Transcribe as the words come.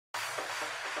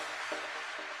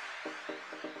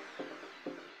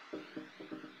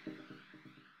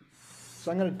So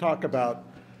I'm going to talk about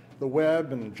the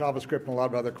web and JavaScript and a lot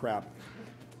of other crap.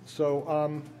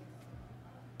 So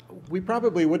we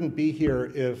probably wouldn't be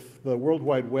here if the World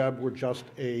Wide Web were just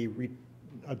a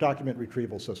document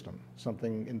retrieval system,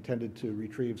 something intended to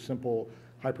retrieve simple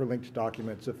hyperlinked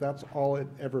documents. If that's all it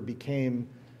ever became,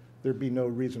 there'd be no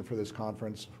reason for this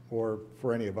conference or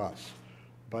for any of us.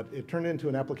 But it turned into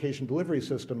an application delivery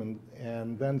system,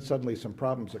 and then suddenly some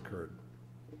problems occurred.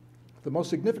 The most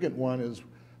significant one is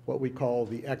what we call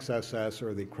the XSS,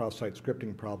 or the cross-site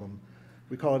scripting problem.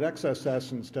 We call it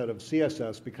XSS instead of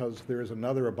CSS because there is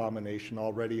another abomination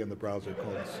already in the browser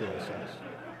called CSS.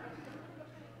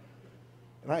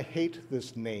 And I hate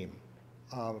this name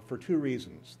for two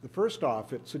reasons. The first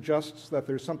off, it suggests that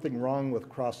there's something wrong with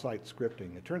cross-site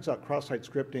scripting. It turns out cross-site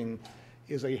scripting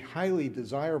is a highly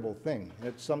desirable thing.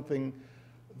 It's something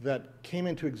that came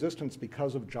into existence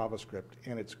because of JavaScript,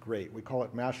 and it's great. We call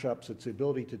it mashups. It's the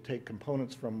ability to take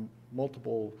components from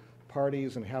multiple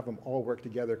parties and have them all work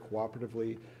together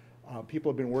cooperatively.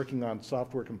 People have been working on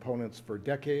software components for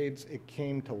decades. It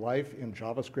came to life in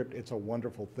JavaScript. It's a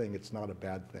wonderful thing. It's not a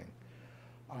bad thing.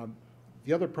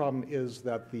 The other problem is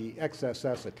that the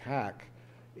XSS attack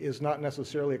is not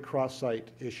necessarily a cross-site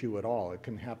issue at all. It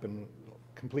can happen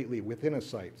completely within a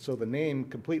site. So the name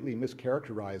completely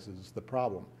mischaracterizes the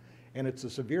problem. And it's a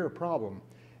severe problem.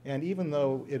 And even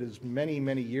though it is many,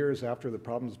 many years after the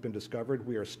problem has been discovered,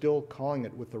 we are still calling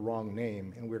it with the wrong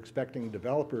name. And we're expecting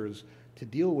developers to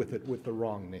deal with it with the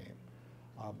wrong name.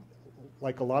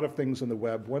 Like a lot of things in the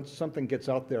web, once something gets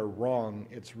out there wrong,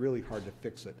 it's really hard to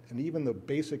fix it. And even the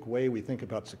basic way we think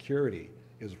about security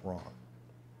is wrong.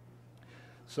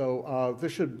 So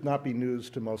this should not be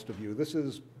news to most of you. This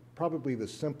is probably the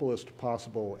simplest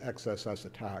possible XSS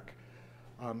attack.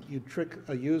 You trick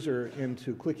a user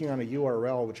into clicking on a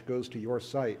URL which goes to your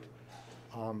site,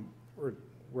 or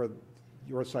where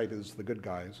your site is the good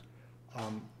guys,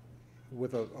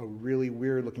 with a really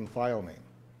weird-looking file name.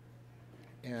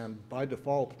 And by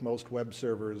default, most web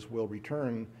servers will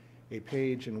return a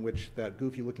page in which that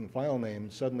goofy-looking file name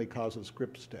suddenly causes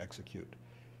scripts to execute.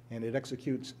 And it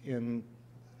executes in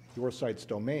your site's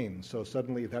domain. So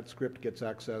suddenly that script gets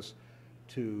access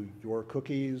to your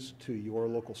cookies, to your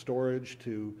local storage,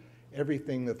 to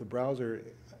everything that the browser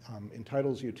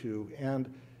entitles you to.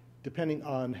 And depending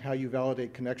on how you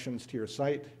validate connections to your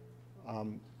site,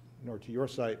 or to your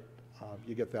site,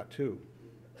 you get that too.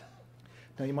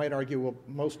 Now you might argue, well,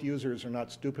 most users are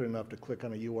not stupid enough to click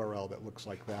on a URL that looks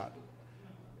like that.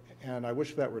 And I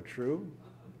wish that were true.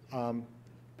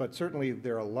 But certainly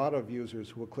there are a lot of users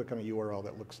who will click on a URL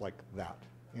that looks like that.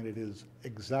 And it is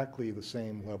exactly the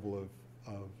same level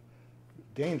of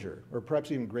danger, or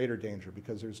perhaps even greater danger,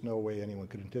 because there's no way anyone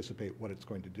could anticipate what it's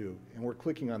going to do. And we're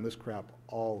clicking on this crap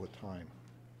all the time.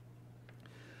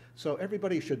 So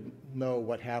everybody should know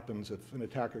what happens if an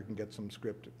attacker can get some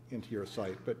script into your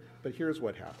site. But here's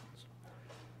what happens.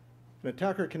 An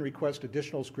attacker can request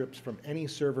additional scripts from any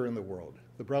server in the world.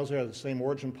 The browser has the same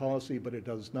origin policy, but it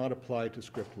does not apply to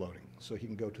script loading. So he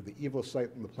can go to the evil site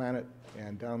on the planet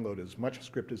and download as much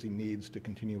script as he needs to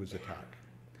continue his attack.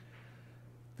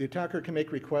 The attacker can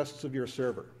make requests of your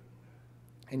server,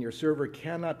 and your server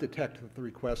cannot detect that the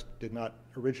request did not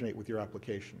originate with your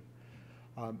application.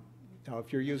 Now,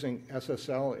 if you're using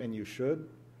SSL, and you should,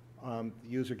 the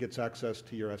user gets access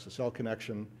to your SSL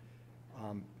connection.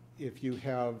 If you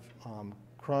have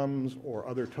crumbs or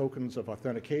other tokens of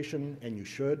authentication, and you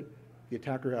should, the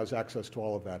attacker has access to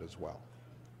all of that as well.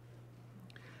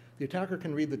 The attacker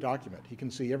can read the document. He can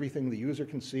see everything the user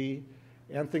can see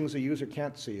and things the user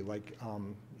can't see, like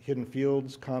hidden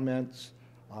fields, comments,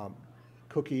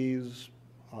 cookies,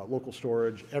 local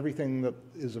storage. Everything that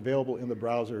is available in the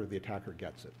browser, the attacker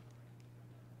gets it.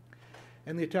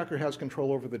 And the attacker has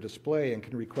control over the display and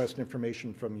can request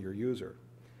information from your user.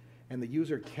 And the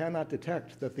user cannot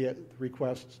detect that the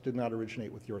requests did not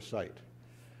originate with your site.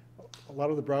 A lot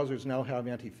of the browsers now have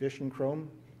anti-phish in Chrome.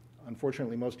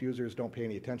 Unfortunately, most users don't pay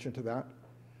any attention to that.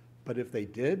 But if they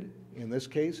did, in this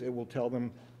case, it will tell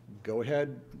them, go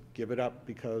ahead, give it up,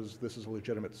 because this is a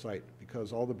legitimate site.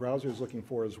 Because all the browser is looking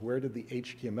for is, where did the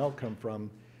HTML come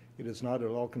from? It is not at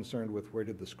all concerned with, where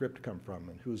did the script come from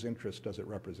and whose interest does it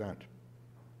represent.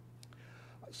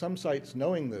 Some sites,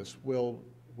 knowing this, will,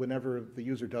 whenever the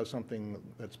user does something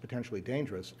that's potentially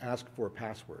dangerous, ask for a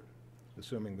password,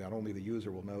 assuming that only the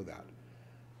user will know that.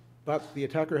 But the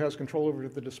attacker has control over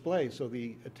the display, so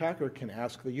the attacker can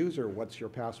ask the user, what's your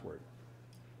password?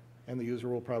 And the user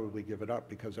will probably give it up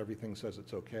because everything says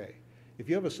it's okay. If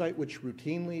you have a site which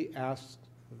routinely asks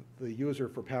the user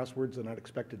for passwords at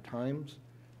unexpected times,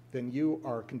 then you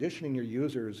are conditioning your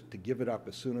users to give it up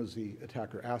as soon as the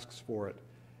attacker asks for it,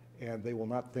 and they will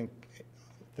not think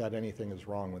that anything is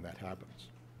wrong when that happens.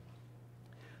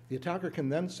 The attacker can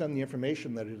then send the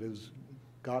information that it has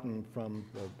gotten from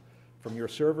your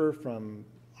server, from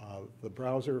the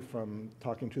browser, from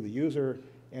talking to the user,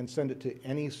 and send it to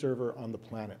any server on the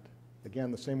planet.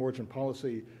 Again, the same origin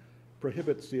policy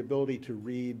prohibits the ability to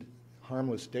read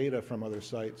harmless data from other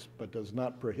sites, but does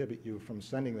not prohibit you from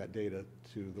sending that data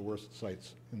to the worst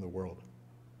sites in the world.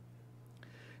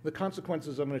 The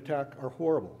consequences of an attack are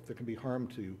horrible. There can be harm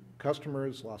to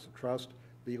customers, loss of trust,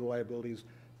 legal liabilities,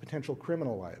 potential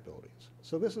criminal liabilities.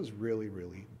 So this is really,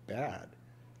 really bad.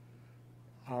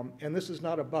 And this is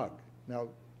not a bug. Now,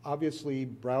 obviously,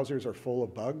 browsers are full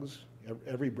of bugs.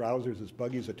 Every browser is as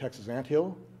buggy as a Texas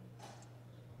anthill.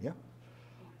 Yeah.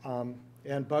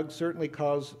 And bugs certainly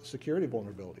cause security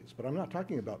vulnerabilities, but I'm not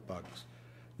talking about bugs.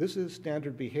 This is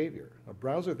standard behavior. A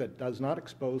browser that does not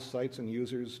expose sites and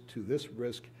users to this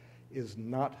risk is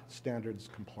not standards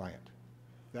compliant.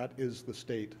 That is the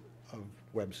state of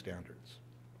web standards.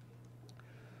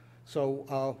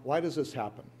 So why does this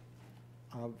happen?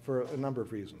 For a number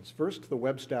of reasons. First, the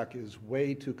web stack is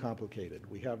way too complicated.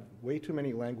 We have way too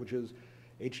many languages,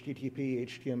 HTTP,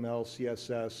 HTML,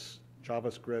 CSS,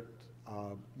 JavaScript,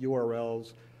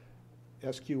 URLs,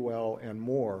 SQL, and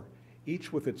more,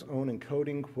 each with its own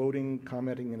encoding, quoting,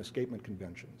 commenting, and escapement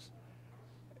conventions.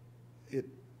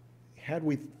 Had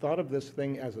we thought of this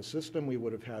thing as a system, we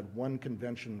would have had one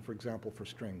convention, for example, for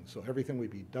strings. So everything would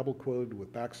be double quoted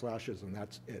with backslashes, and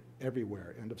that's it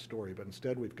everywhere, end of story. But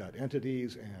instead, we've got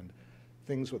entities and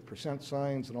things with %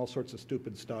 signs and all sorts of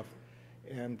stupid stuff.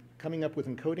 And coming up with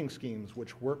encoding schemes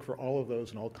which work for all of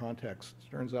those in all contexts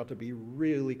turns out to be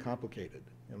really complicated.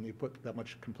 And when you put that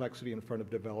much complexity in front of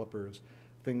developers,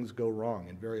 things go wrong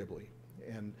invariably.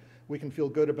 And we can feel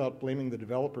good about blaming the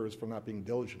developers for not being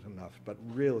diligent enough, but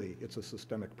really it's a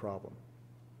systemic problem.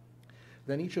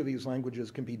 Then each of these languages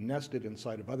can be nested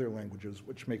inside of other languages,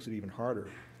 which makes it even harder.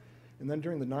 And then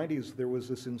during the 90s, there was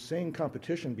this insane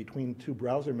competition between two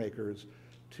browser makers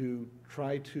to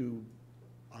try to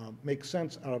make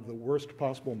sense out of the worst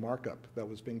possible markup that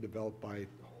was being developed by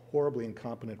horribly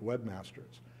incompetent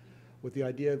webmasters, with the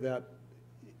idea that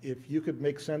if you could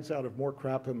make sense out of more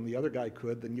crap than the other guy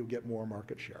could, then you get more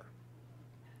market share.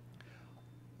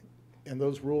 And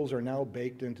those rules are now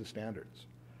baked into standards.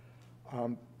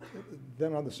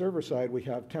 Then on the server side, we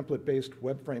have template-based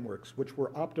web frameworks, which were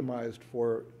optimized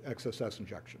for XSS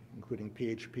injection, including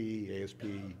PHP, ASP,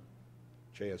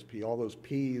 JSP, all those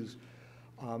Ps,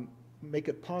 make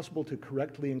it possible to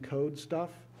correctly encode stuff,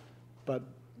 but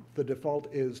the default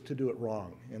is to do it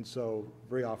wrong. And so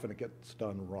very often it gets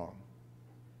done wrong.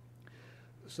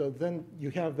 So then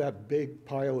you have that big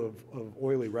pile of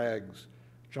oily rags.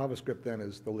 JavaScript then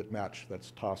is the lit match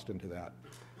that's tossed into that.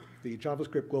 The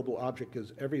JavaScript global object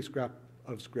is every scrap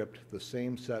of script the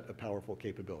same set of powerful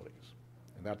capabilities.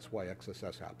 And that's why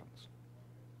XSS happens.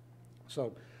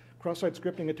 So cross-site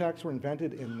scripting attacks were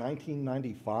invented in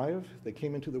 1995. They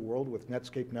came into the world with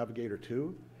Netscape Navigator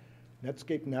 2.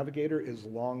 Netscape Navigator is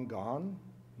long gone.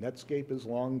 Netscape is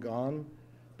long gone,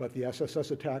 but the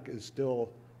SSS attack is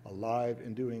still alive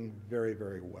and doing very,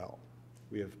 very well.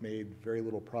 We have made very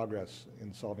little progress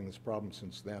in solving this problem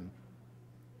since then.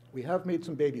 We have made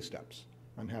some baby steps,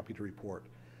 I'm happy to report.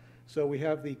 So we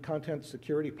have the content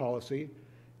security policy,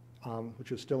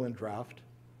 which is still in draft,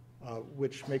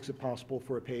 which makes it possible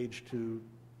for a page to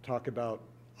talk about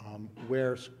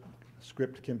where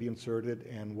script can be inserted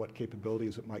and what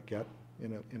capabilities it might get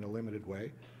in a limited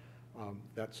way.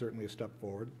 That's certainly a step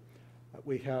forward.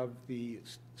 We have the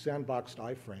sandboxed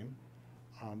iframe.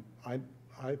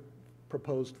 I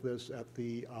proposed this at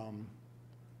the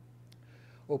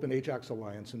Open Ajax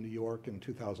Alliance in New York in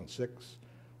 2006.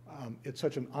 It's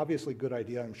such an obviously good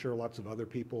idea. I'm sure lots of other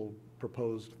people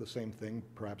proposed the same thing,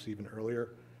 perhaps even earlier.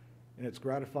 And it's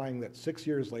gratifying that 6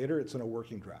 years later, it's in a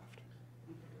working draft.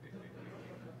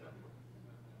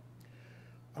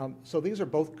 So these are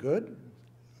both good.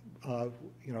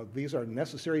 These are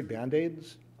necessary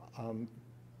Band-Aids, and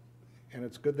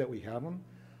it's good that we have them.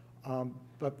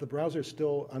 But the browser is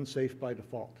still unsafe by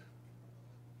default.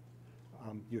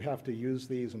 You have to use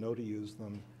these and know to use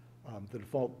them. The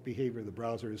default behavior of the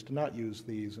browser is to not use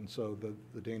these, and so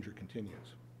the danger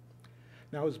continues.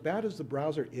 Now, as bad as the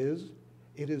browser is,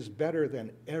 it is better than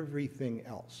everything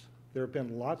else. There have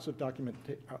been lots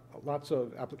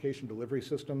of application delivery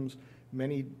systems,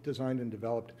 many designed and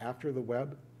developed after the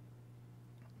web.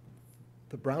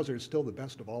 The browser is still the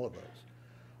best of all of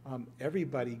those.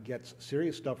 Everybody gets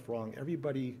serious stuff wrong.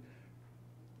 Everybody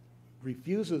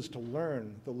refuses to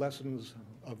learn the lessons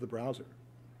of the browser.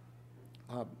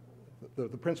 The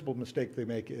principal mistake they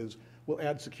make is, we'll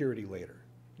add security later.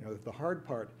 You know, the hard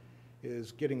part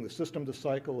is getting the system to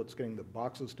cycle, it's getting the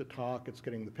boxes to talk, it's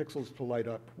getting the pixels to light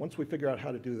up. Once we figure out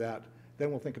how to do that, then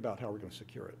we'll think about how we're going to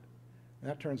secure it. And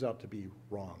that turns out to be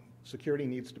wrong. Security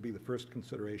needs to be the first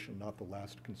consideration, not the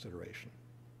last consideration.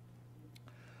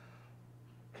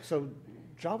 So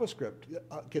JavaScript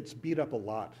gets beat up a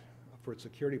lot for its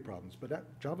security problems,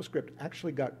 but JavaScript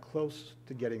actually got close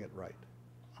to getting it right.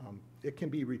 It can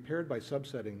be repaired by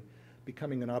subsetting,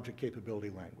 becoming an object capability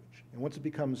language. And once it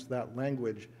becomes that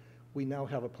language, we now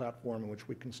have a platform in which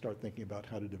we can start thinking about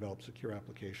how to develop secure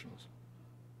applications.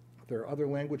 There are other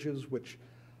languages which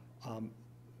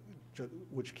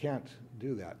can't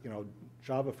do that. You know,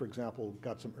 Java, for example,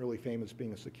 got some early fame as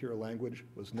being a secure language,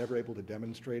 was never able to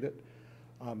demonstrate it.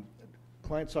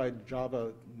 Client-side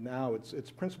Java now,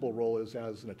 its principal role is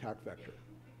as an attack vector.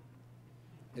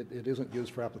 It isn't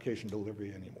used for application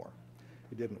delivery anymore.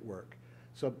 It didn't work.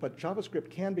 But JavaScript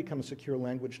can become a secure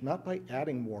language not by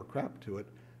adding more crap to it,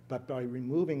 but by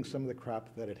removing some of the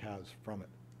crap that it has from it.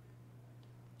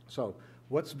 So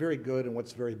what's very good and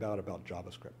what's very bad about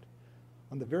JavaScript?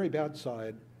 On the very bad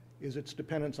side is its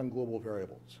dependence on global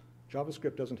variables.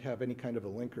 JavaScript doesn't have any kind of a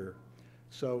linker,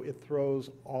 so it throws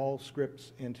all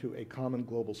scripts into a common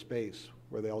global space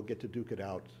where they all get to duke it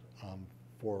out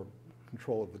for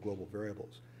control of the global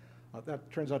variables.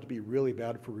 That turns out to be really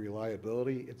bad for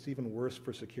reliability. It's even worse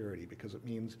for security because it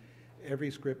means every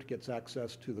script gets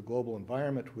access to the global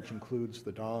environment, which includes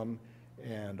the DOM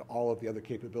and all of the other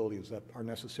capabilities that are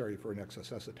necessary for an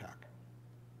XSS attack.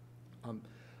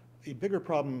 A bigger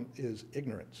problem is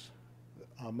ignorance.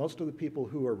 Most of the people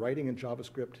who are writing in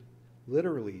JavaScript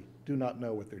literally do not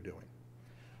know what they're doing.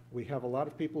 We have a lot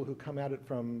of people who come at it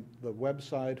from the web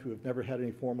side who have never had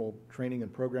any formal training in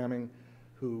programming,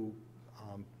 who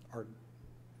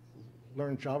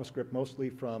learn JavaScript mostly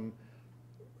from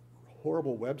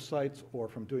horrible websites or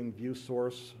from doing view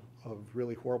source of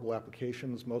really horrible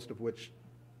applications, most of which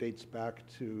dates back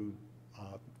to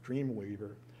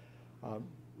Dreamweaver.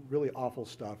 Really awful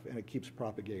stuff, and it keeps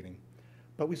propagating.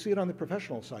 But we see it on the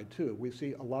professional side too. We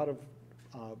see a lot of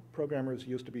programmers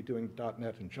used to be doing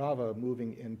 .NET and Java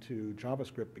moving into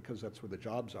JavaScript because that's where the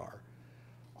jobs are.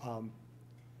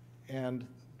 And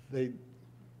they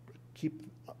keep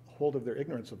hold of their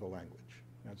ignorance of the language.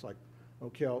 And it's like,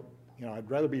 okay, I'd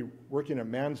rather be working in a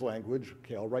man's language.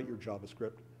 Okay, I'll write your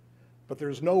JavaScript. But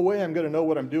there's no way I'm going to know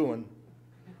what I'm doing.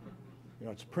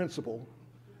 It's principle.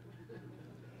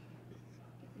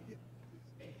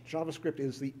 JavaScript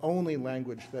is the only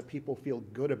language that people feel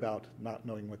good about not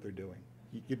knowing what they're doing.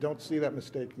 You don't see that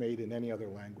mistake made in any other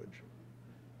language.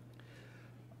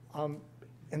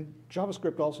 And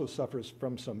JavaScript also suffers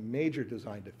from some major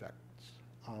design defects.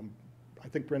 I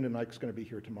think Brendan Ike's going to be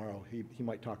here tomorrow. He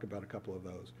might talk about a couple of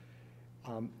those.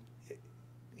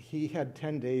 He had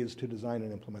 10 days to design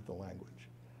and implement the language,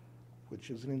 which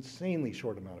is an insanely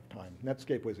short amount of time.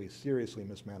 Netscape was a seriously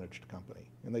mismanaged company,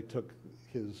 and they took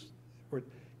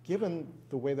given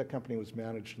the way that company was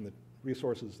managed and the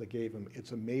resources they gave him,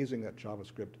 it's amazing that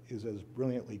JavaScript is as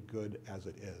brilliantly good as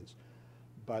it is.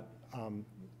 But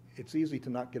it's easy to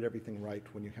not get everything right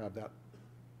when you have that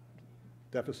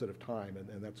deficit of time,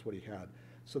 and that's what he had.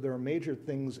 So there are major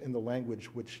things in the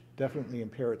language which definitely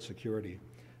impair its security,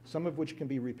 some of which can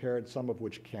be repaired, some of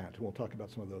which can't, and we'll talk about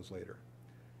some of those later.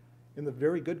 In the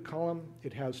very good column,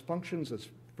 it has functions as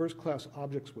first-class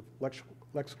objects with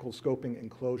lexical scoping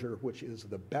and closure, which is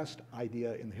the best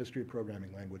idea in the history of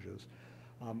programming languages.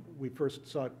 We first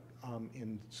saw it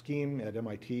in Scheme at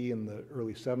MIT in the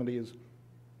early 70s.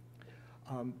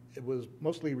 It was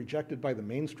mostly rejected by the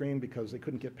mainstream because they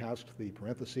couldn't get past the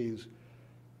parentheses.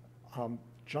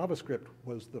 JavaScript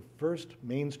was the first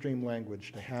mainstream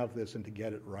language to have this and to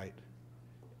get it right.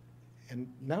 And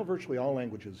now virtually all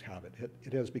languages have it.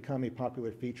 It has become a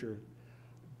popular feature.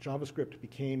 JavaScript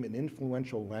became an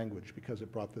influential language because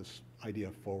it brought this idea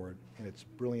forward, and it's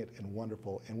brilliant and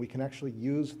wonderful, and we can actually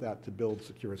use that to build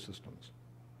secure systems.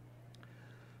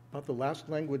 But the last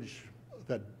language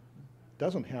that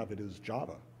doesn't have it is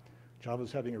Java.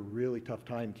 Java's having a really tough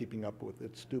time keeping up with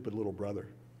its stupid little brother.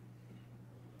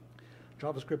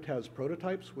 JavaScript has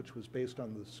prototypes, which was based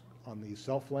on the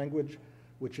self language,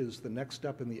 which is the next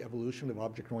step in the evolution of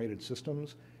object-oriented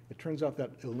systems. It turns out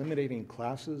that eliminating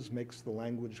classes makes the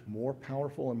language more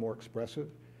powerful and more expressive.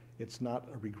 It's not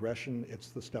a regression, it's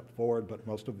the step forward, but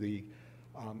most of the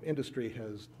industry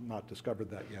has not discovered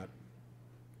that yet.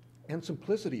 And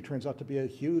simplicity turns out to be a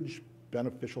huge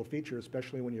beneficial feature,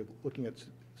 especially when you're looking at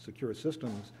secure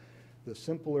systems. The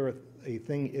simpler a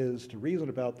thing is to reason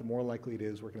about, the more likely it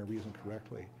is we're going to reason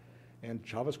correctly. And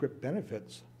JavaScript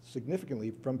benefits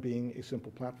significantly from being a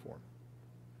simple platform.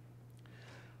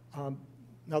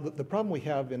 Now, the problem we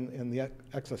have in the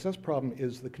XSS problem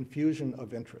is the confusion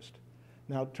of interest.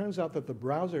 Now, it turns out that the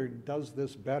browser does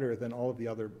this better than all of the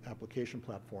other application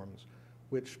platforms,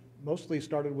 which mostly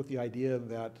started with the idea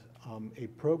that a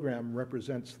program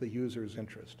represents the user's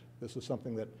interest. This is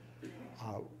something that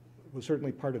was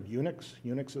certainly part of Unix.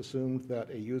 Unix assumed that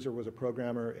a user was a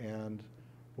programmer, and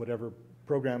whatever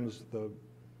programs the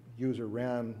user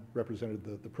ran represented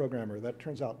the programmer. That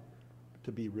turns out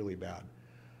to be really bad.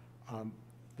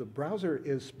 The browser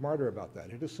is smarter about that.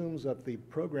 It assumes that the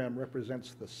program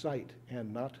represents the site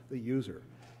and not the user.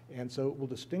 And so it will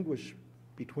distinguish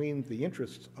between the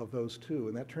interests of those two.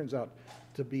 And that turns out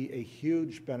to be a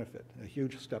huge benefit, a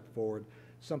huge step forward,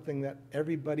 something that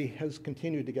everybody has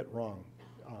continued to get wrong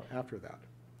after that.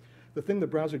 The thing the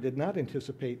browser did not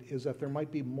anticipate is that there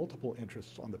might be multiple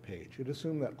interests on the page. It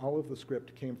assumed that all of the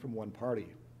script came from one party.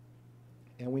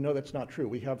 And we know that's not true.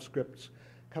 We have scripts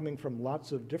coming from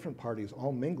lots of different parties,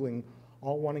 all mingling,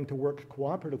 all wanting to work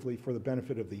cooperatively for the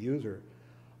benefit of the user.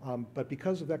 But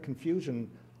because of that confusion,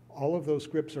 all of those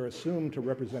scripts are assumed to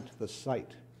represent the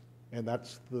site. And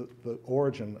that's the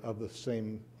origin of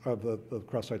the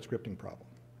cross-site scripting problem.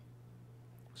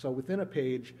 So within a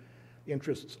page,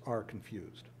 interests are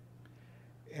confused.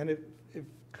 And if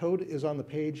code is on the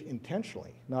page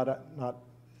intentionally, not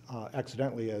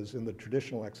accidentally as in the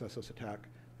traditional XSS attack,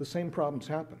 the same problems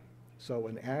happen. So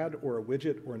an ad or a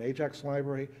widget or an AJAX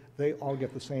library, they all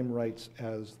get the same rights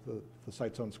as the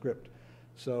site's own script.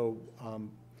 So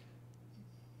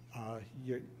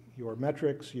your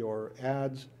metrics, your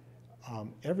ads,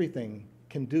 everything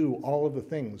can do all of the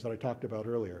things that I talked about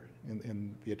earlier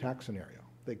in the attack scenario.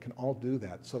 They can all do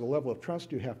that. So the level of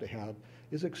trust you have to have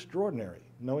is extraordinary.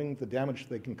 Knowing the damage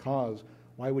they can cause,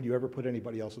 why would you ever put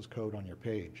anybody else's code on your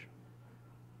page?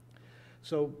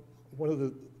 So one of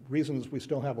the reasons we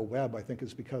still have a web, I think,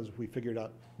 is because we figured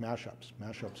out mashups.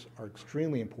 Mashups are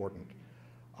extremely important.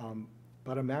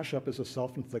 But a mashup is a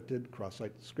self-inflicted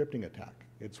cross-site scripting attack.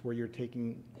 It's where you're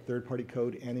taking third-party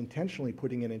code and intentionally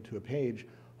putting it into a page,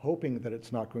 hoping that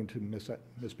it's not going to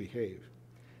misbehave.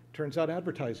 Turns out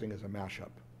advertising is a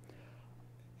mashup.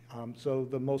 So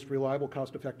the most reliable,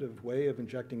 cost-effective way of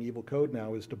injecting evil code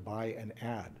now is to buy an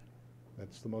ad.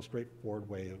 That's the most straightforward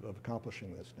way of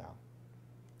accomplishing this now.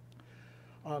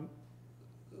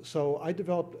 So I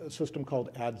developed a system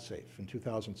called AdSafe in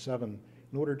 2007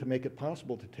 in order to make it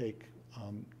possible to take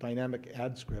dynamic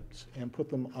ad scripts and put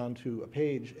them onto a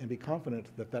page and be confident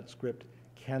that that script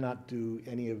cannot do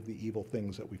any of the evil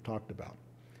things that we've talked about.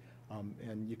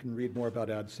 And you can read more about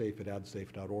AdSafe at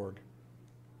adsafe.org.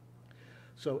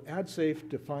 So AdSafe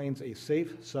defines a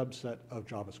safe subset of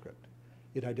JavaScript.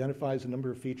 It identifies a number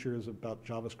of features about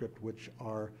JavaScript which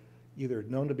are either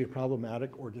known to be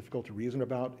problematic or difficult to reason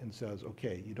about and says,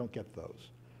 okay, you don't get those.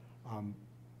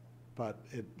 But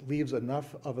it leaves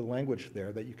enough of a language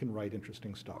there that you can write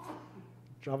interesting stuff.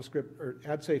 JavaScript, or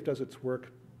AdSafe does its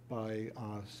work by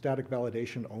static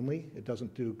validation only. It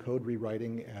doesn't do code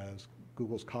rewriting as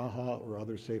Google's Kaha or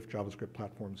other safe JavaScript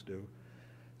platforms do.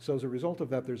 So as a result of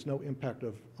that, there's no impact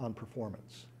on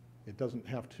performance. It doesn't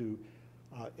have to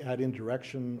add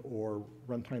indirection or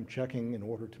runtime checking in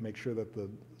order to make sure that the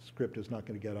script is not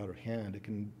going to get out of hand. It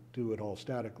can do it all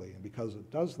statically. And because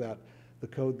it does that, the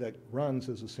code that runs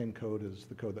is the same code as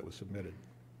the code that was submitted.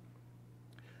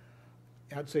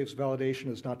 AdSafe's validation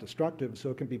is not destructive, so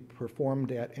it can be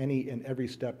performed at any and every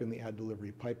step in the ad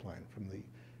delivery pipeline, from the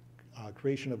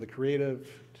creation of the creative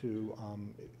to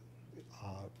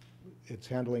its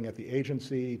handling at the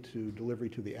agency, to delivery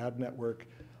to the ad network,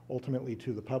 ultimately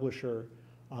to the publisher,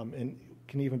 and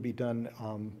can even be done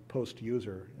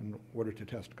post-user in order to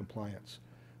test compliance.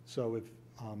 So if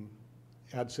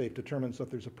AdSafe determines that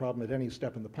there's a problem at any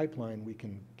step in the pipeline, we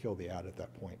can kill the ad at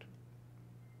that point.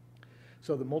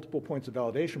 So the multiple points of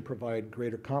validation provide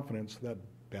greater confidence that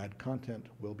bad content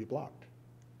will be blocked.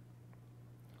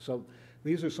 So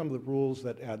these are some of the rules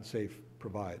that AdSafe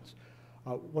provides.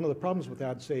 One of the problems with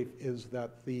AdSafe is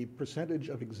that the percentage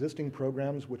of existing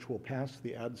programs which will pass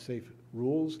the AdSafe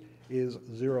rules is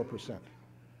 0%.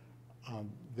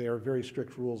 They are very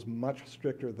strict rules, much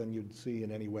stricter than you'd see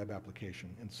in any web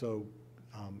application. And so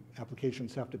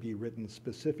applications have to be written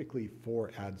specifically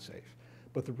for AdSafe.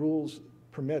 But the rules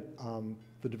permit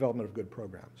the development of good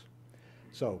programs.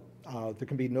 So there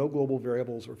can be no global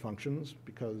variables or functions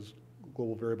because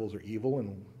global variables are evil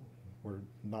and we're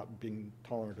not being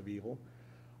tolerant of evil.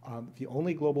 The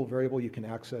only global variable you can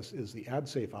access is the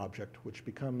AdSafe object, which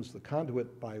becomes the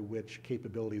conduit by which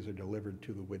capabilities are delivered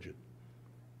to the widget.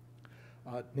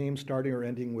 Names starting or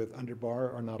ending with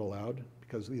underbar are not allowed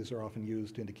because these are often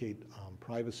used to indicate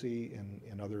privacy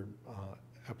in other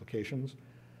applications.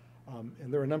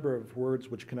 And there are a number of words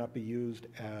which cannot be used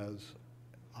as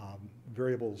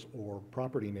variables or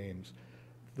property names.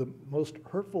 The most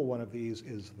hurtful one of these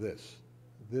is this.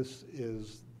 This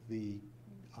is the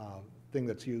thing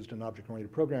that's used in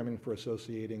object-oriented programming for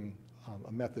associating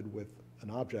a method with an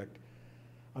object.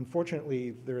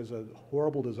 Unfortunately, there is a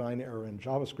horrible design error in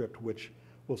JavaScript which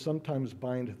will sometimes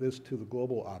bind this to the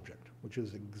global object, which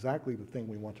is exactly the thing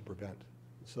we want to prevent.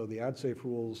 So the AddSafe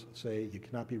rules say you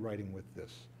cannot be writing with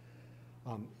this.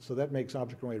 So that makes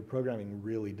object-oriented programming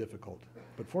really difficult.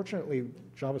 But fortunately,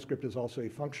 JavaScript is also a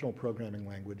functional programming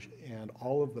language, and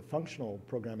all of the functional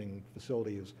programming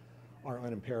facilities are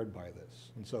unimpaired by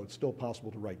this. And so it's still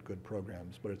possible to write good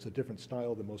programs, but it's a different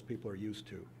style than most people are used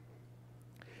to.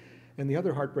 And the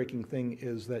other heartbreaking thing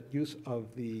is that use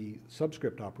of the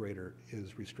subscript operator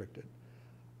is restricted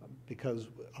because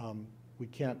we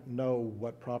can't know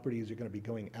what properties you're going to be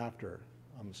going after.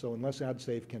 So unless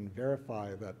AddSafe can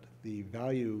verify that the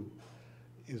value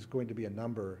is going to be a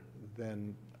number,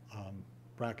 then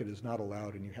bracket is not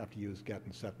allowed and you have to use get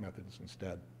and set methods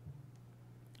instead.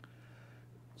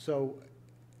 So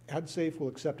AddSafe will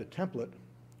accept a template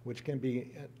which can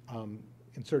be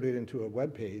inserted into a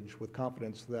web page with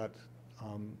confidence that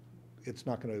it's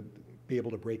not going to be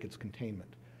able to break its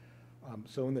containment.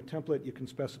 So in the template you can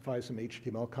specify some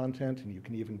HTML content, and you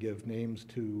can even give names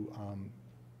to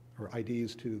or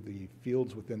IDs to the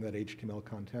fields within that HTML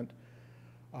content.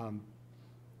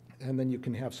 And then you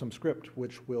can have some script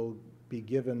which will be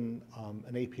given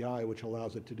an API which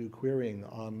allows it to do querying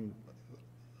on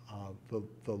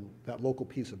that local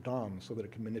piece of DOM so that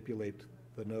it can manipulate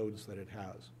the nodes that it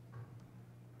has.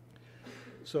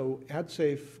 So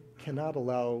AddSafe cannot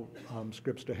allow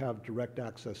scripts to have direct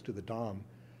access to the DOM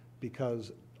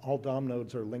because all DOM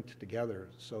nodes are linked together.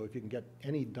 So if you can get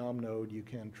any DOM node, you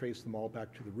can trace them all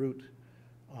back to the root,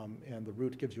 and the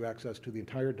root gives you access to the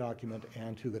entire document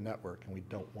and to the network, and we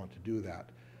don't want to do that.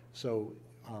 So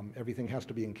everything has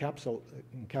to be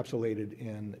encapsulated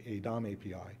in a DOM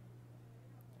API.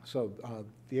 So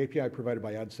the API provided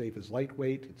by AddSafe is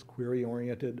lightweight, it's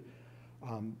query-oriented.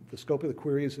 The scope of the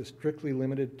queries is strictly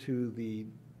limited to the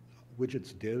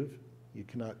widget's div. You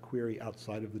cannot query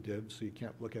outside of the div, so you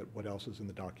can't look at what else is in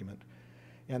the document.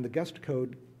 And the guest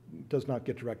code does not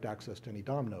get direct access to any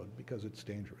DOM node because it's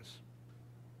dangerous.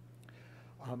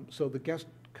 So the guest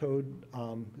code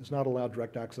is not allowed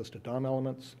direct access to DOM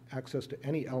elements, access to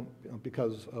any element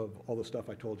because of all the stuff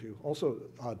I told you. Also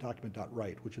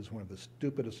document.write, which is one of the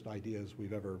stupidest ideas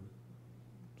we've ever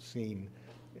seen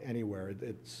anywhere.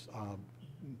 It's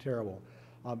terrible.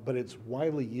 But it's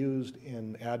widely used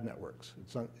in ad networks.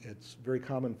 It's very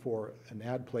common for an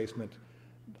ad placement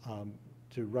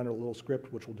to run a little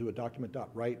script which will do a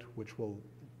document.write, which will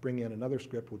bring in another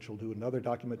script, which will do another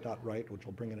document.write, which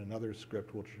will bring in another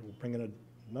script, which will bring in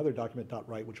another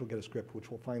document.write, which will get a script, which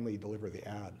will finally deliver the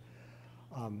ad.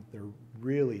 They're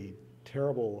really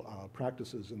terrible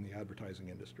practices in the advertising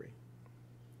industry.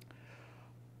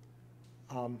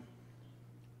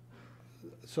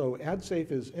 So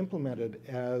AddSafe is implemented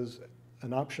as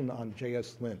an option on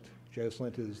JSLint.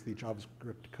 JSLint is the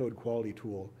JavaScript code quality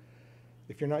tool.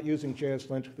 If you're not using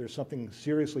JSLint, there's something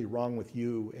seriously wrong with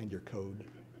you and your code.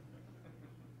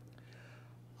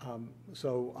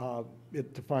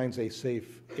 It defines a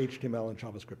safe HTML and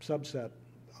JavaScript subset,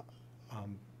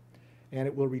 and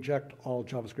it will reject all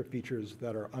JavaScript features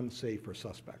that are unsafe or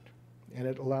suspect. And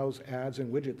it allows ads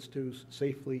and widgets to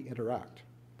safely interact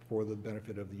for the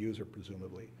benefit of the user,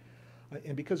 presumably.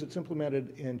 And because it's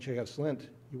implemented in JSLint,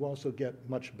 you also get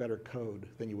much better code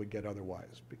than you would get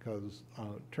otherwise, because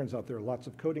it turns out there are lots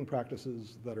of coding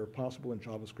practices that are possible in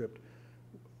JavaScript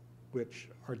which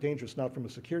are dangerous not from a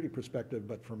security perspective,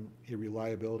 but from a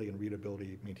reliability and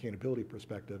readability, maintainability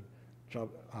perspective.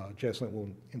 JSLint will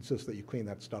insist that you clean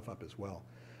that stuff up as well.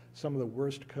 Some of the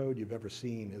worst code you've ever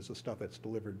seen is the stuff that's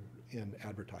delivered in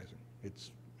advertising.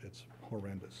 It's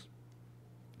horrendous.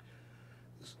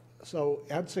 So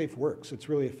AddSafe works, it's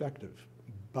really effective,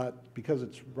 but because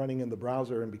it's running in the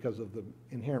browser and because of the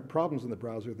inherent problems in the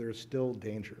browser, there's still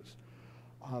dangers.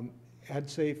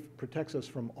 AddSafe protects us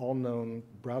from all known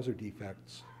browser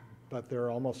defects, but there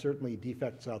are almost certainly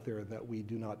defects out there that we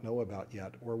do not know about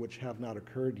yet or which have not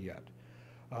occurred yet.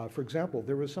 For example,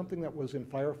 there was something that was in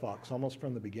Firefox almost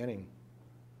from the beginning,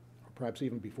 or perhaps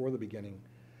even before the beginning,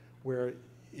 where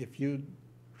if you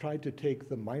tried to take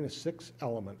the -6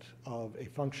 element of a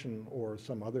function or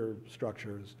some other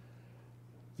structures,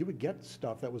 you would get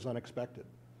stuff that was unexpected.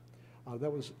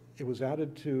 It was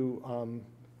added to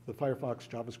the Firefox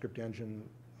JavaScript engine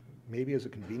maybe as a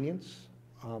convenience,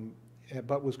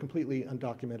 but was completely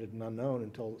undocumented and unknown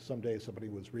until someday somebody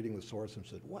was reading the source and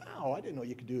said, wow, I didn't know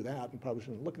you could do that, and published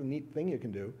it. Look at the neat thing you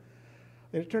can do.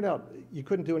 And it turned out you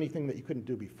couldn't do anything that you couldn't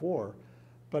do before,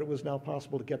 but it was now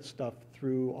possible to get stuff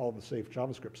through all the safe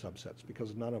JavaScript subsets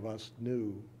because none of us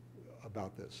knew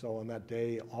about this. So on that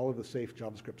day, all of the safe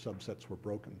JavaScript subsets were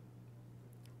broken.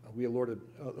 We alerted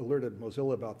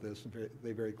Mozilla about this, and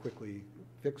they very quickly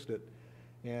fixed it.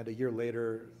 And a year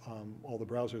later, all the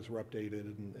browsers were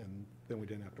updated, and then we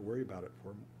didn't have to worry about it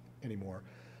anymore.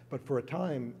 But for a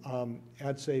time,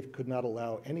 AdSafe could not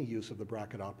allow any use of the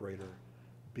bracket operator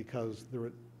because there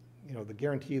were, the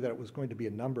guarantee that it was going to be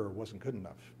a number wasn't good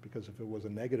enough, because if it was a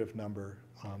negative number,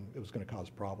 it was going to cause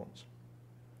problems.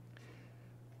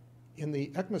 In the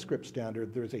ECMAScript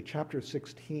standard, there's a Chapter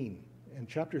 16, and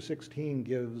Chapter 16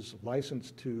 gives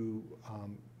license to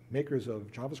makers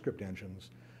of JavaScript engines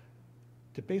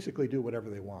to basically do whatever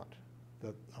they want.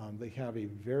 They have a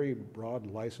very broad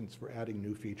license for adding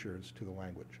new features to the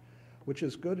language, which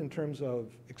is good in terms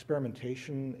of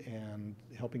experimentation and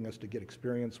helping us to get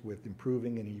experience with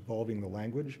improving and evolving the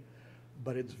language.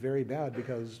 But it's very bad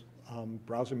because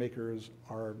browser makers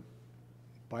are,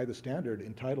 by the standard,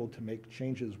 entitled to make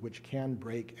changes which can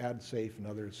break AdSafe and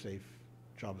other safe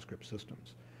JavaScript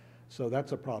systems. So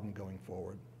that's a problem going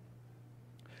forward.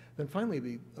 Then finally,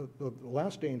 the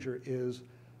last danger is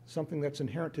something that's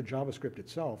inherent to JavaScript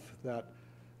itself, that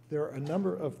there are a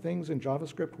number of things in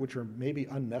JavaScript which are maybe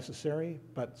unnecessary,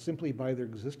 but simply by their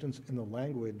existence in the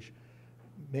language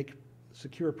make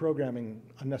secure programming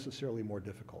unnecessarily more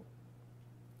difficult.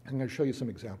 I'm going to show you some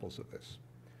examples of this.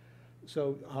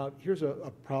 So here's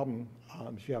a problem.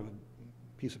 If you have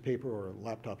a piece of paper or a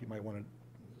laptop, you might want to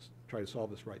try to solve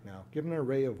this right now. Given an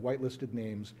array of whitelisted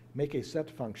names, make a set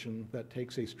function that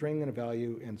takes a string and a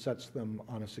value and sets them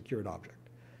on a secured object.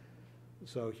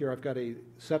 So here I've got a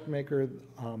set maker,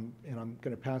 and I'm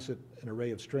going to pass it an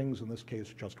array of strings, in this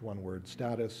case just one word,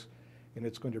 status, and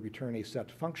it's going to return a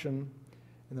set function,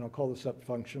 and then I'll call the set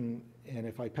function, and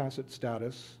if I pass it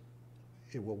status,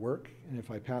 it will work, and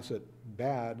if I pass it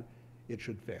bad, it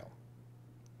should fail.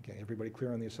 Okay, everybody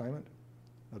clear on the assignment?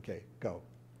 Okay, go.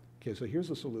 Okay, so here's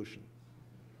the solution.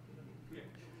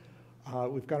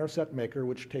 We've got our set maker,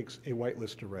 which takes a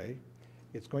whitelist array.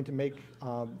 It's going to make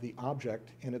the object,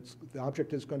 and the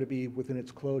object is going to be within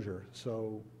its closure,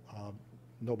 so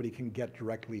nobody can get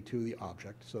directly to the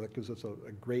object. So that gives us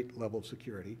a great level of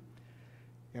security.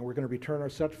 And we're going to return our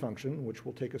set function, which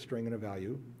will take a string and a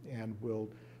value, and we'll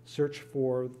search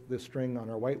for the string on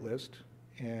our whitelist.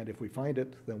 And if we find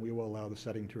it, then we will allow the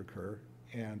setting to occur,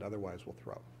 and otherwise we'll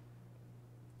throw.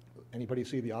 Anybody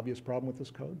see the obvious problem with this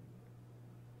code?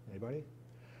 Anybody?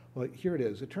 Well, here it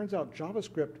is. It turns out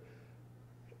JavaScript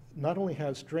not only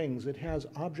has strings, it has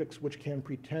objects which can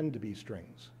pretend to be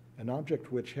strings. An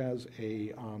object which has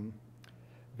a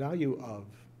value of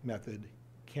method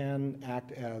can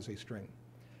act as a string.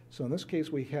 So in this case,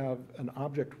 we have an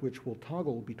object which will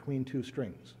toggle between two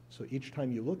strings. So each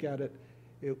time you look at it,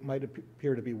 it might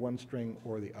appear to be one string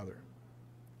or the other.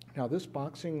 Now, this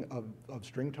boxing of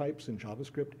string types in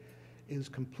JavaScript is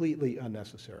completely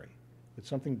unnecessary. It's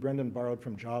something Brendan borrowed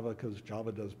from Java because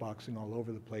Java does boxing all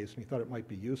over the place, and he thought it might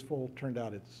be useful. Turned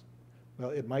out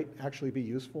it might actually be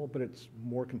useful, but it's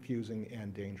more confusing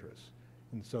and dangerous.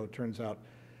 And so it turns out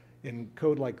in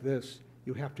code like this,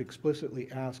 you have to explicitly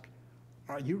ask,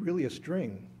 are you really a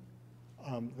string?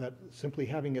 That simply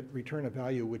having it return a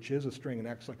value which is a string and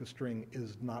acts like a string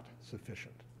is not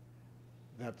sufficient.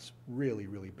 That's really,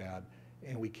 really bad,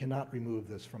 and we cannot remove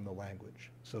this from the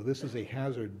language. So this is a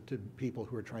hazard to people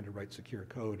who are trying to write secure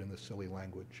code in this silly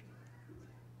language.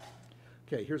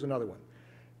 Okay, here's another one.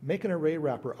 Make an array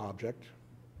wrapper object,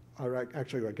 or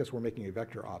actually I guess we're making a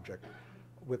vector object,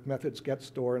 with methods get,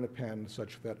 store, and append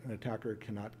such that an attacker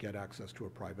cannot get access to a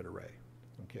private array.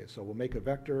 Okay, so we'll make a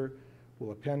vector,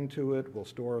 we'll append to it, we'll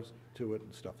store to it,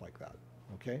 and stuff like that.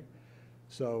 Okay,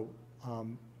 so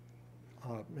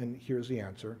and here's the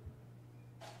answer.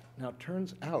 Now, it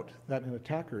turns out that an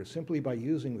attacker, simply by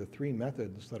using the three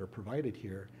methods that are provided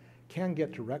here, can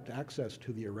get direct access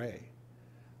to the array,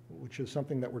 which is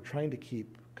something that we're trying to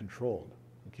keep controlled.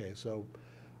 Okay, so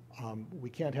we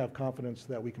can't have confidence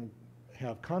that we can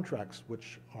have contracts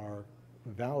which are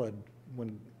valid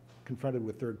when confronted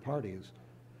with third parties.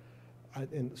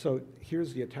 And so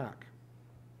here's the attack.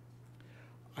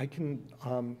 I can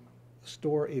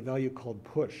store a value called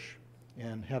push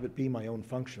and have it be my own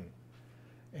function.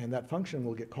 And that function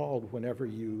will get called whenever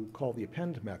you call the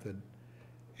append method,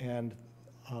 and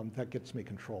that gets me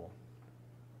control.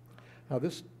 Now,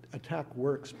 this attack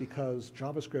works because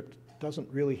JavaScript doesn't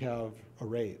really have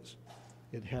arrays.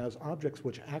 It has objects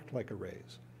which act like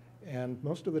arrays. And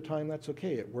most of the time that's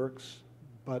okay, it works,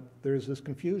 but there's this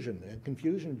confusion, and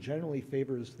confusion generally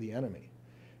favors the enemy.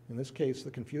 In this case,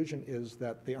 the confusion is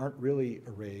that they aren't really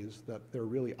arrays, that they're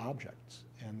really objects,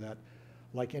 and that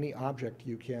like any object,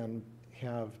 you can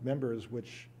have members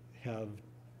which have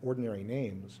ordinary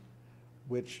names,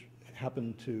 which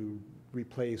happen to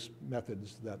replace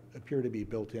methods that appear to be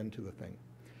built into the thing.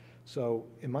 So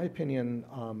in my opinion,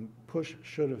 push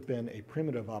should have been a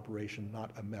primitive operation,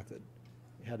 not a method.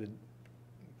 Had it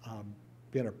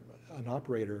been an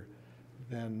operator,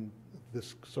 then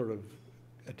this sort of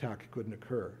attack couldn't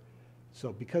occur.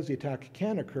 So because the attack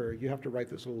can occur, you have to write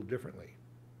this a little differently.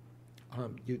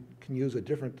 You can use a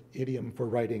different idiom for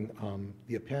writing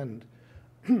the append,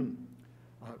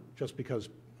 just because,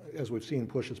 as we've seen,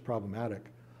 push is problematic.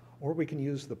 Or we can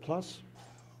use the plus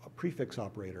prefix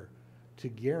operator to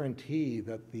guarantee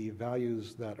that the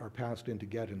values that are passed into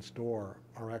get and store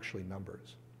are actually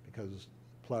numbers, because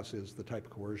plus is the type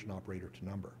coercion operator to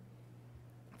number.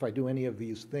 If I do any of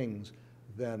these things,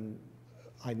 then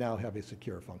I now have a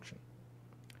secure function.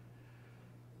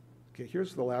 Okay,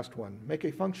 here's the last one. Make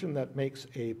a function that makes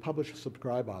a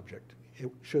publish-subscribe object.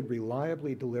 It should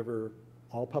reliably deliver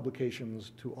all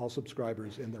publications to all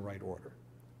subscribers in the right order.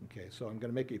 Okay, so I'm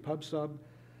going to make a pub-sub.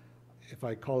 If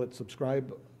I call it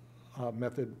subscribe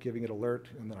method, giving it alert,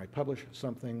 and then I publish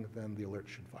something, then the alert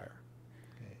should fire.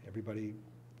 Okay, everybody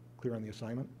clear on the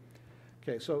assignment?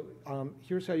 Okay, so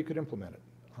here's how you could implement it.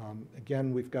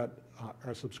 Again, we've got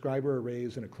our subscriber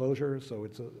arrays in a closure, so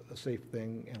it's a safe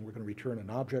thing, and we're going to return an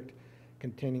object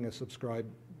containing a subscribe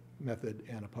method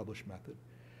and a publish method.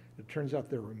 It turns out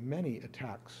there are many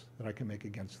attacks that I can make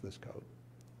against this code,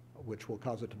 which will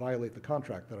cause it to violate the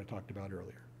contract that I talked about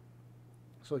earlier.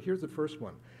 So here's the first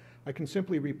one. I can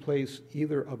simply replace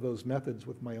either of those methods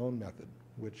with my own method,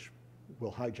 which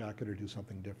will hijack it or do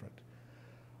something different.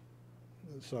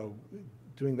 So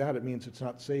doing that, it means it's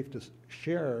not safe to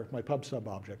share my pub-sub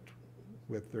object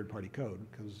with third-party code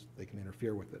because they can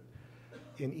interfere with it.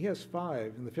 In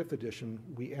ES5, in the 5th edition,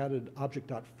 we added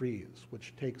object.freeze,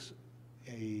 which takes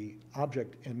an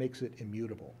object and makes it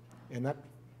immutable. And that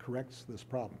corrects this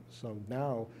problem. So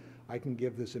now I can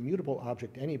give this immutable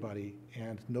object anybody,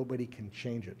 and nobody can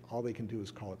change it. All they can do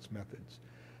is call its methods.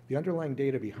 The underlying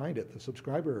data behind it, the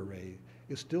subscriber array,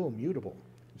 is still immutable.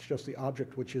 It's just the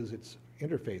object which is its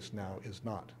interface now is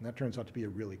not. And that turns out to be a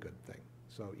really good thing.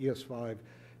 So ES5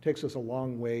 takes us a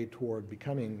long way toward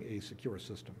becoming a secure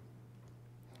system.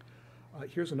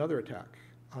 Here's another attack.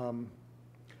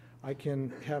 I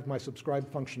can have my subscribe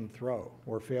function throw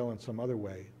or fail in some other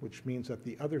way, which means that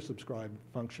the other subscribe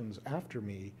functions after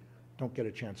me don't get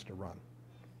a chance to run.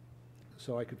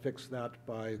 So I could fix that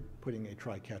by putting a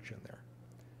try-catch in there.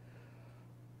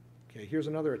 Okay, here's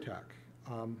another attack.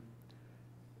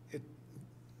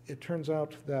 It turns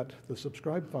out that the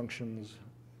subscribe functions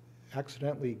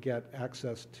accidentally get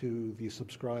access to the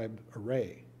subscribe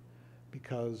array,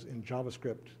 because in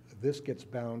JavaScript, this gets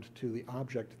bound to the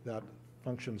object that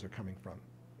functions are coming from.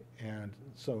 And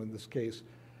so in this case,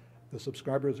 the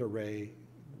subscribers array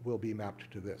will be mapped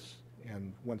to this.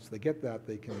 And once they get that,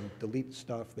 they can delete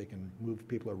stuff, they can move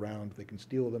people around, they can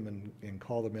steal them and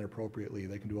call them inappropriately,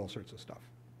 they can do all sorts of stuff.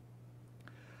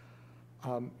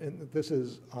 And this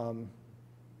is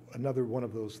another one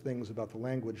of those things about the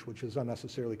language which is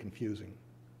unnecessarily confusing,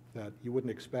 that you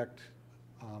wouldn't expect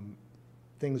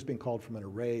things being called from an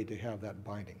array to have that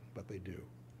binding, but they do.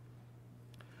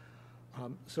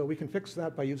 So we can fix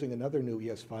that by using another new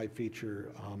ES5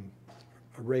 feature,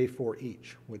 array for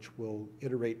each, which will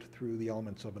iterate through the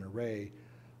elements of an array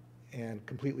and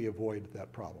completely avoid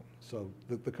that problem. So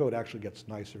the code actually gets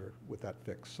nicer with that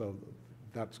fix, so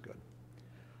that's good.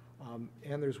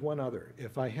 And there's one other.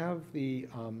 If I have a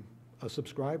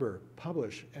subscriber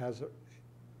publish as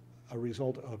a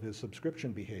result of his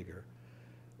subscription behavior,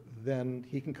 then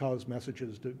he can cause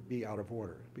messages to be out of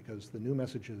order, because the new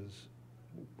messages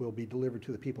will be delivered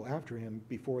to the people after him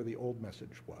before the old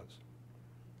message was.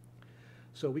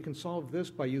 So we can solve this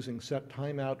by using set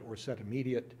timeout or set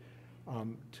immediate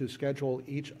to schedule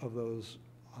each of those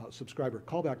subscriber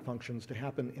callback functions to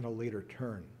happen in a later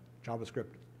turn.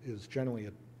 JavaScript is generally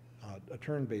a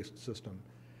turn-based system.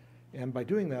 And by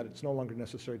doing that, it's no longer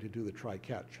necessary to do the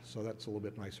try-catch. So that's a little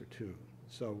bit nicer too.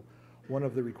 So one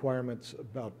of the requirements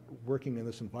about working in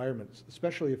this environment,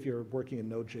 especially if you're working in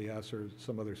Node.js or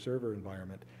some other server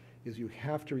environment, is you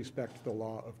have to respect the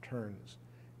law of turns.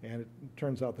 And it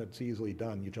turns out that's easily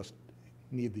done. You just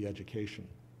need the education.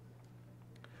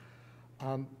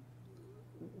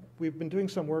 We've been doing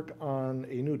some work on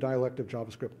a new dialect of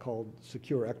JavaScript called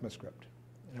secure ECMAScript.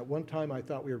 And at one time, I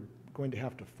thought we were going to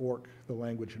have to fork the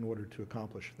language in order to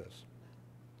accomplish this.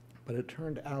 But it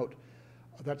turned out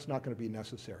that's not going to be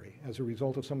necessary as a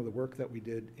result of some of the work that we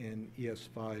did in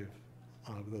ES5,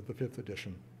 the 5th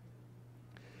edition.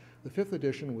 The 5th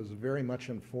edition was very much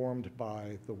informed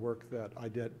by the work that I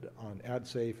did on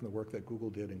AdSafe and the work that Google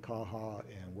did in Kaha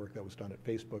and work that was done at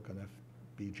Facebook on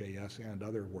FBJS and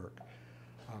other work.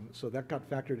 So that got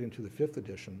factored into the 5th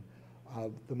edition.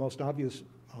 The most obvious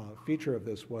feature of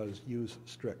this was use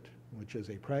strict, which is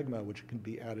a pragma which can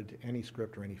be added to any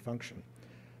script or any function,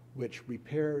 which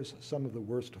repairs some of the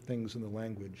worst things in the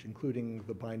language, including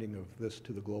the binding of this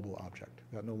to the global object.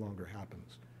 That no longer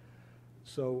happens.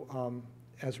 So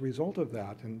as a result of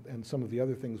that, and some of the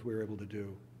other things we were able to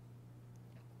do,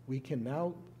 we can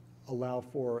now allow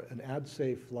for an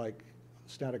AdSafe-like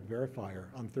static verifier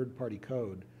on third-party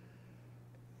code,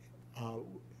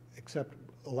 except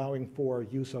allowing for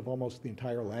use of almost the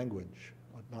entire language,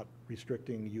 not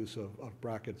restricting use of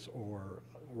brackets or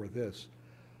this,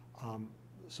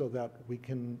 so that we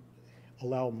can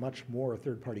allow much more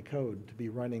third-party code to be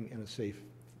running in a safe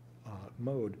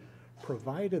mode,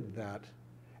 provided that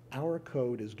our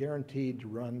code is guaranteed to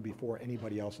run before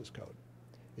anybody else's code.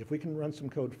 If we can run some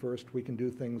code first, we can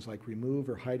do things like remove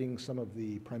or hiding some of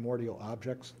the primordial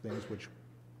objects, things which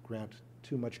grant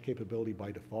too much capability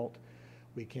by default.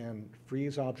 We can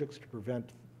freeze objects to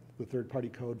prevent the third-party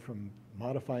code from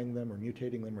modifying them or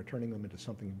mutating them or turning them into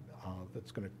something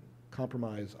that's going to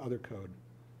compromise other code.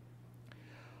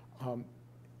 And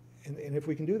if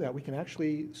we can do that, we can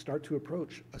actually start to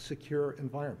approach a secure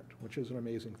environment, which is an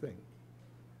amazing thing.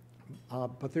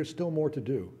 But there's still more to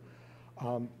do.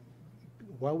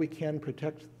 While we can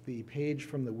protect the page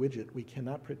from the widget, we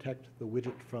cannot protect the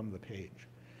widget from the page.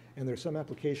 And there are some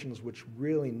applications which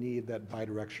really need that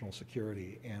bidirectional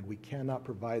security, and we cannot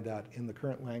provide that in the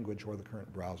current language or the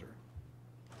current browser.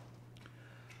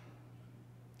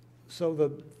 So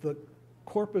the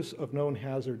corpus of known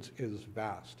hazards is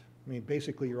vast. I mean,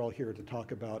 basically, you're all here to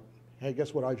talk about, hey,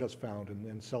 guess what I just found,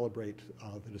 and celebrate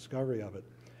the discovery of it.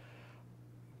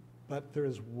 But there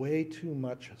is way too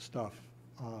much stuff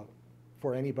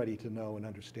for anybody to know and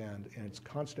understand, and it's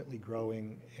constantly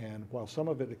growing, and while some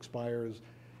of it expires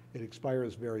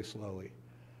very slowly.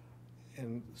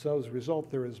 And so as a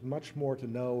result, there is much more to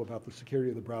know about the security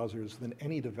of the browsers than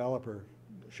any developer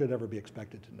should ever be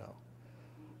expected to know.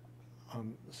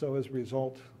 So as a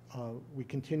result, we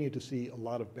continue to see a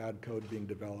lot of bad code being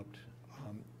developed,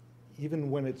 even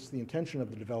when it's the intention of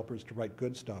the developers to write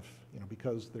good stuff,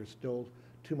 because there's still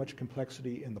too much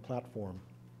complexity in the platform,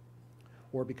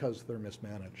 or because they're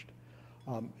mismanaged.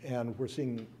 And we're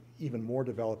seeing even more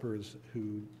developers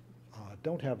who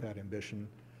don't have that ambition,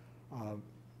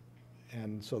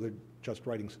 and so they're just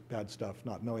writing bad stuff,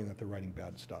 not knowing that they're writing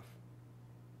bad stuff.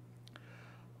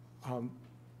 And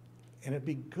it'd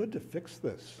be good to fix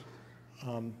this,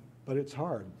 but it's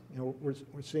hard. We're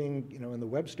seeing, in the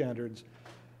web standards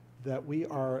that we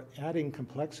are adding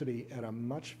complexity at a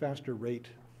much faster rate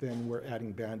than we're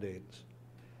adding Band-Aids.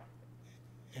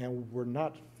 And we're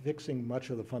not fixing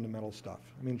much of the fundamental stuff.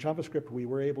 I mean, JavaScript, we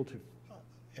were able to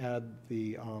add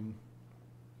the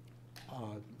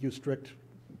use strict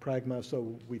pragma,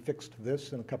 so we fixed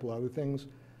this and a couple other things.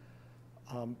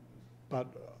 But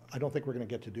I don't think we're going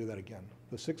to get to do that again.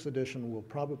 The 6th edition will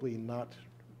probably not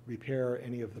repair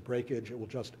any of the breakage. It will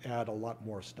just add a lot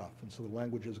more stuff. And so the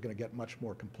language is going to get much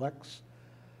more complex.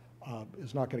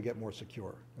 It's not going to get more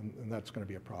secure, and that's going to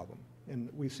be a problem. And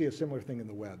we see a similar thing in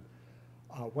the web.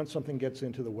 Once something gets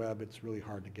into the web, it's really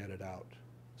hard to get it out.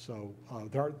 So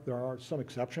there are some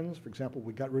exceptions. For example,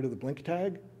 we got rid of the blink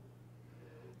tag.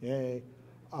 Yay.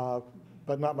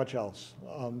 But not much else.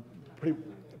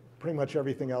 Pretty much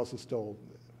everything else is still,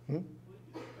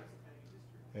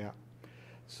 Yeah.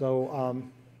 So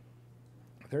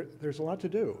there's a lot to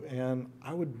do, and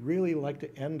I would really like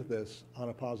to end this on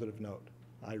a positive note.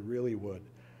 I really would.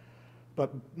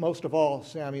 But most of all,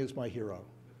 Sammy is my hero.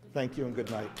 Thank you and good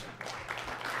night.